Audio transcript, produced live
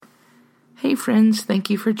Hey friends, thank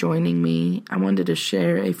you for joining me. I wanted to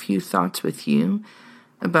share a few thoughts with you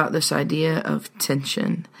about this idea of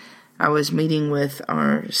tension. I was meeting with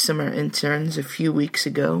our summer interns a few weeks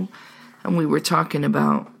ago, and we were talking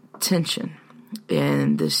about tension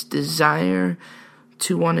and this desire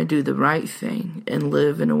to want to do the right thing and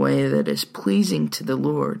live in a way that is pleasing to the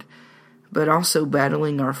Lord, but also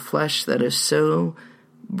battling our flesh that is so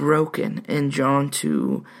broken and drawn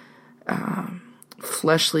to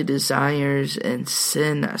fleshly desires, and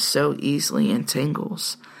sin that so easily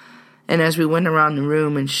entangles. And as we went around the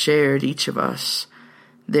room and shared, each of us,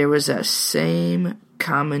 there was that same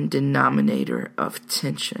common denominator of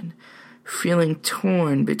tension, feeling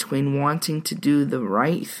torn between wanting to do the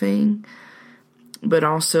right thing, but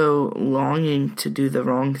also longing to do the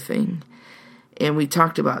wrong thing. And we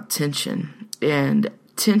talked about tension, and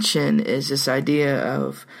tension is this idea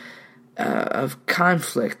of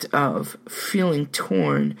conflict, of feeling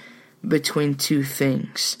torn between two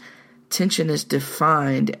things. Tension is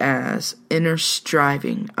defined as inner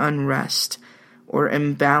striving, unrest, or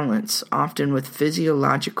imbalance, often with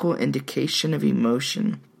physiological indication of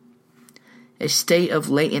emotion, a state of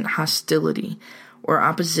latent hostility or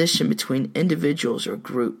opposition between individuals or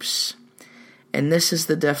groups. And this is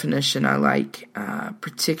the definition I like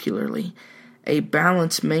particularly. A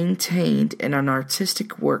balance maintained in an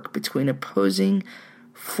artistic work between opposing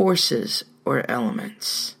forces or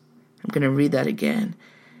elements. I'm going to read that again.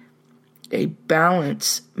 A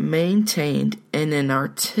balance maintained in an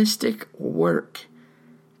artistic work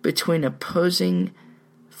between opposing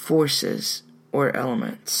forces or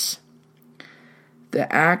elements.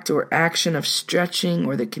 The act or action of stretching,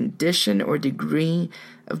 or the condition or degree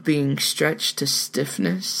of being stretched to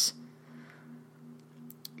stiffness,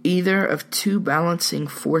 either of two balancing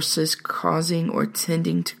forces causing or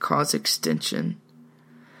tending to cause extension.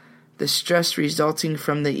 The stress resulting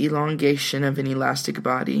from the elongation of an elastic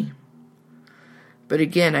body. But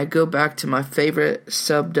again, I go back to my favorite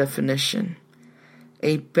sub-definition.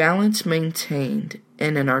 A balance maintained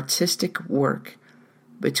in an artistic work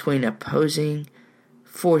between opposing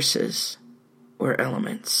forces or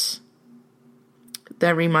elements.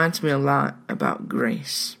 That reminds me a lot about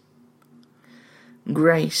grace.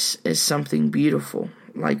 Grace is something beautiful,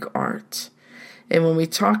 like art. And when we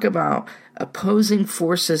talk about opposing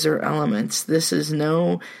forces or elements, this is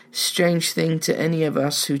no strange thing to any of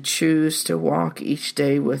us who choose to walk each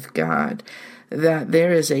day with God, that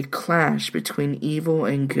there is a clash between evil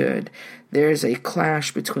and good. There is a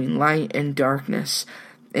clash between light and darkness,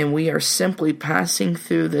 and we are simply passing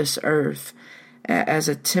through this earth as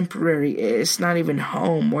a temporary, it's not even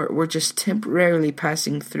home, we're just temporarily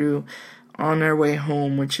passing through on our way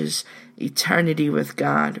home, which is eternity with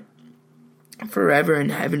God, forever in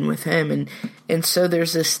heaven with Him. And so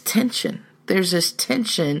there's this tension. There's this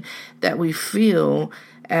tension that we feel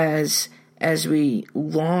as we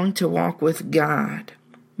long to walk with God,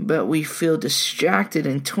 but we feel distracted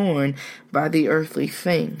and torn by the earthly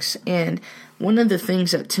things. And one of the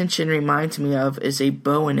things that tension reminds me of is a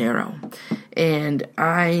bow and arrow. And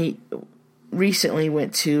I recently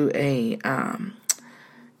went to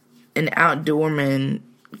an outdoorman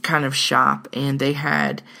kind of shop, and they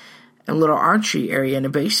had a little archery area in the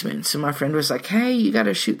basement. So my friend was like, hey, you got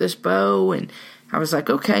to shoot this bow. And I was like,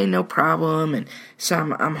 okay, no problem. And so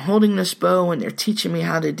I'm holding this bow, and they're teaching me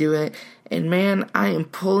how to do it. And man, I am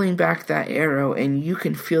pulling back that arrow, and you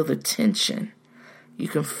can feel the tension. You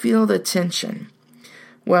can feel the tension.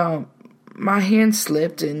 Well, my hand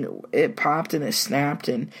slipped, and it popped, and it snapped.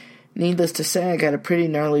 And needless to say, I got a pretty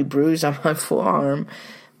gnarly bruise on my forearm.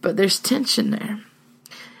 But there's tension there.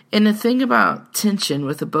 And the thing about tension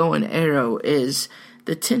with a bow and arrow is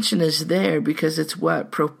the tension is there because it's what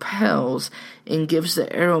propels and gives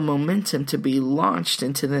the arrow momentum to be launched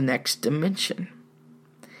into the next dimension.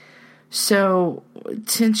 So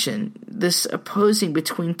tension, this opposing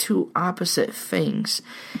between two opposite things.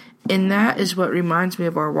 And that is what reminds me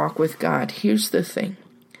of our walk with God. Here's the thing.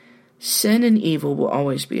 Sin and evil will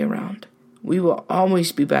always be around. We will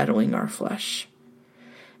always be battling our flesh.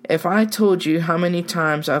 If I told you how many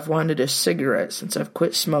times I've wanted a cigarette since I've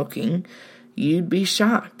quit smoking, you'd be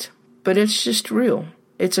shocked. But it's just real.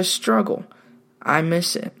 It's a struggle. I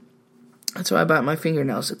miss it. That's why I bite my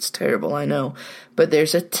fingernails. It's terrible, I know. But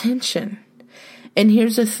there's a tension. And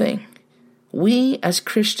here's the thing. We as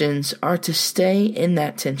Christians are to stay in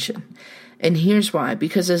that tension. And here's why.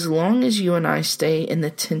 Because as long as you and I stay in the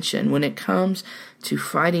tension when it comes to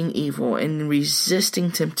fighting evil and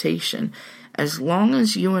resisting temptation, as long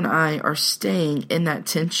as you and I are staying in that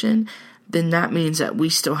tension, then that means that we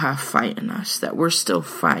still have fight in us, that we're still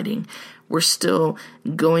fighting. We're still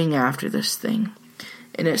going after this thing.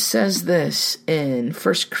 And it says this in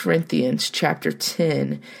 1 Corinthians chapter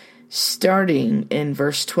 10, starting in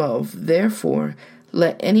verse 12. Therefore,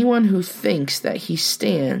 let anyone who thinks that he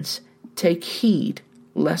stands take heed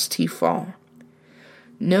lest he fall.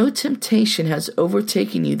 No temptation has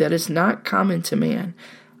overtaken you that is not common to man.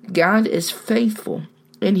 God is faithful,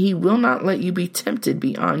 and he will not let you be tempted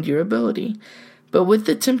beyond your ability. But with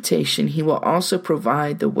the temptation, he will also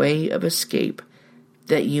provide the way of escape,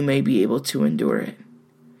 that you may be able to endure it.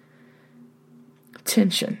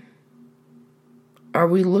 Tension. Are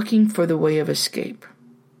we looking for the way of escape?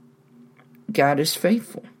 God is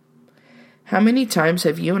faithful. How many times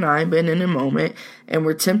have you and I been in a moment and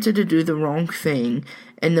we're tempted to do the wrong thing,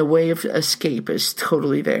 and the way of escape is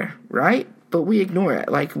totally there, right? But we ignore it.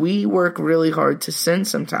 Like, we work really hard to sin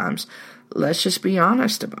sometimes. Let's just be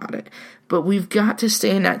honest about it. But we've got to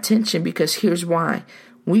stay in that tension, because here's why.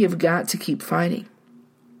 We have got to keep fighting.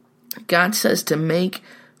 God says to make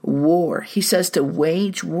war. He says to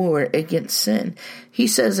wage war against sin. He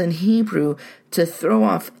says in Hebrew to throw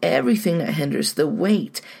off everything that hinders, the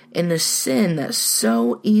weight and the sin that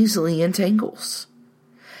so easily entangles.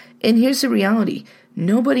 And here's the reality.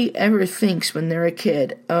 Nobody ever thinks when they're a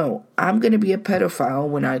kid, oh, I'm going to be a pedophile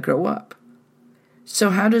when I grow up. So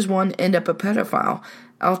how does one end up a pedophile?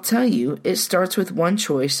 I'll tell you, it starts with one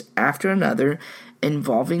choice after another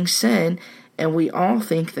involving sin, and we all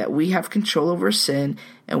think that we have control over sin,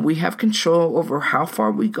 and we have control over how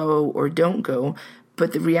far we go or don't go,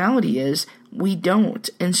 but the reality is we don't,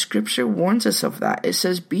 and Scripture warns us of that. It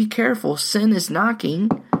says, be careful, sin is knocking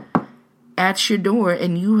at your door,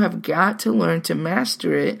 and you have got to learn to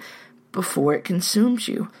master it before it consumes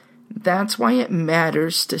you. That's why it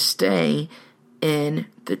matters to stay in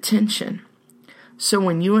the tension. So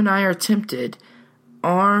when you and I are tempted,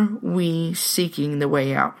 are we seeking the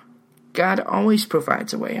way out? God always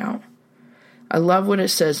provides a way out. I love what it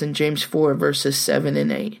says in James 4, verses 7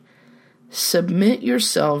 and 8. Submit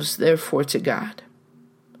yourselves, therefore, to God.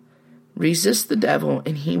 Resist the devil,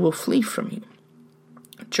 and he will flee from you.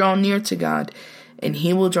 Draw near to God, and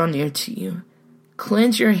he will draw near to you.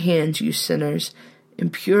 Cleanse your hands, you sinners,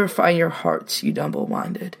 and purify your hearts, you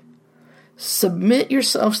double-minded. Submit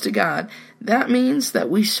yourselves to God. That means that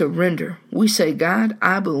we surrender. We say, God,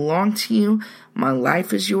 I belong to you. My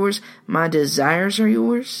life is yours. My desires are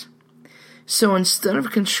yours. So instead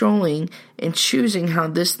of controlling and choosing how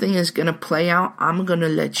this thing is going to play out, I'm going to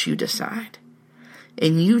let you decide.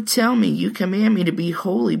 And you tell me, you command me to be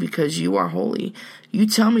holy because you are holy. You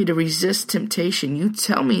tell me to resist temptation. You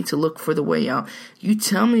tell me to look for the way out. You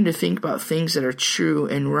tell me to think about things that are true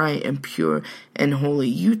and right and pure and holy.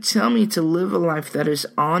 You tell me to live a life that is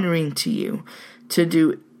honoring to you, to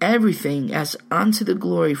do everything as unto the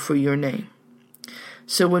glory for your name.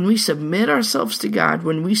 So when we submit ourselves to God,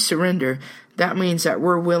 when we surrender, that means that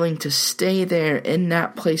we're willing to stay there in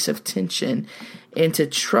that place of tension and to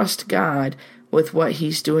trust God with what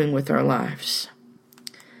he's doing with our lives.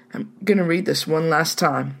 I'm going to read this one last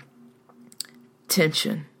time.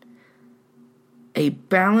 Tension. A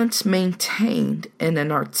balance maintained in an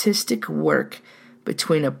artistic work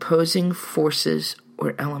between opposing forces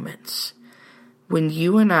or elements. When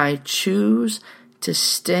you and I choose to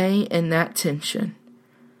stay in that tension,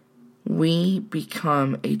 we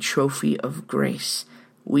become a trophy of grace.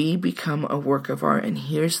 We become a work of art. And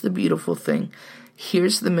here's the beautiful thing.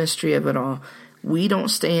 Here's the mystery of it all. We don't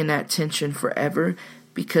stay in that tension forever,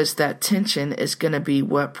 because that tension is going to be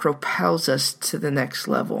what propels us to the next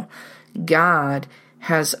level. God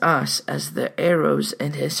has us as the arrows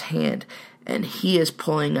in his hand, and he is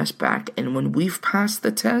pulling us back. And when we've passed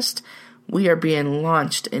the test, we are being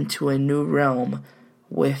launched into a new realm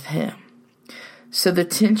with him. So the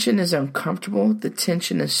tension is uncomfortable. The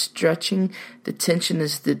tension is stretching. The tension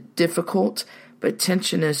is difficult. But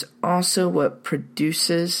tension is also what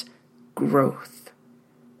produces growth.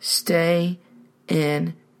 Stay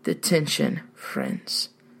in the tension, friends.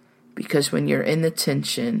 Because when you're in the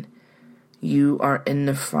tension, you are in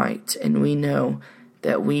the fight. And we know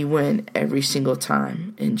that we win every single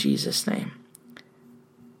time in Jesus' name.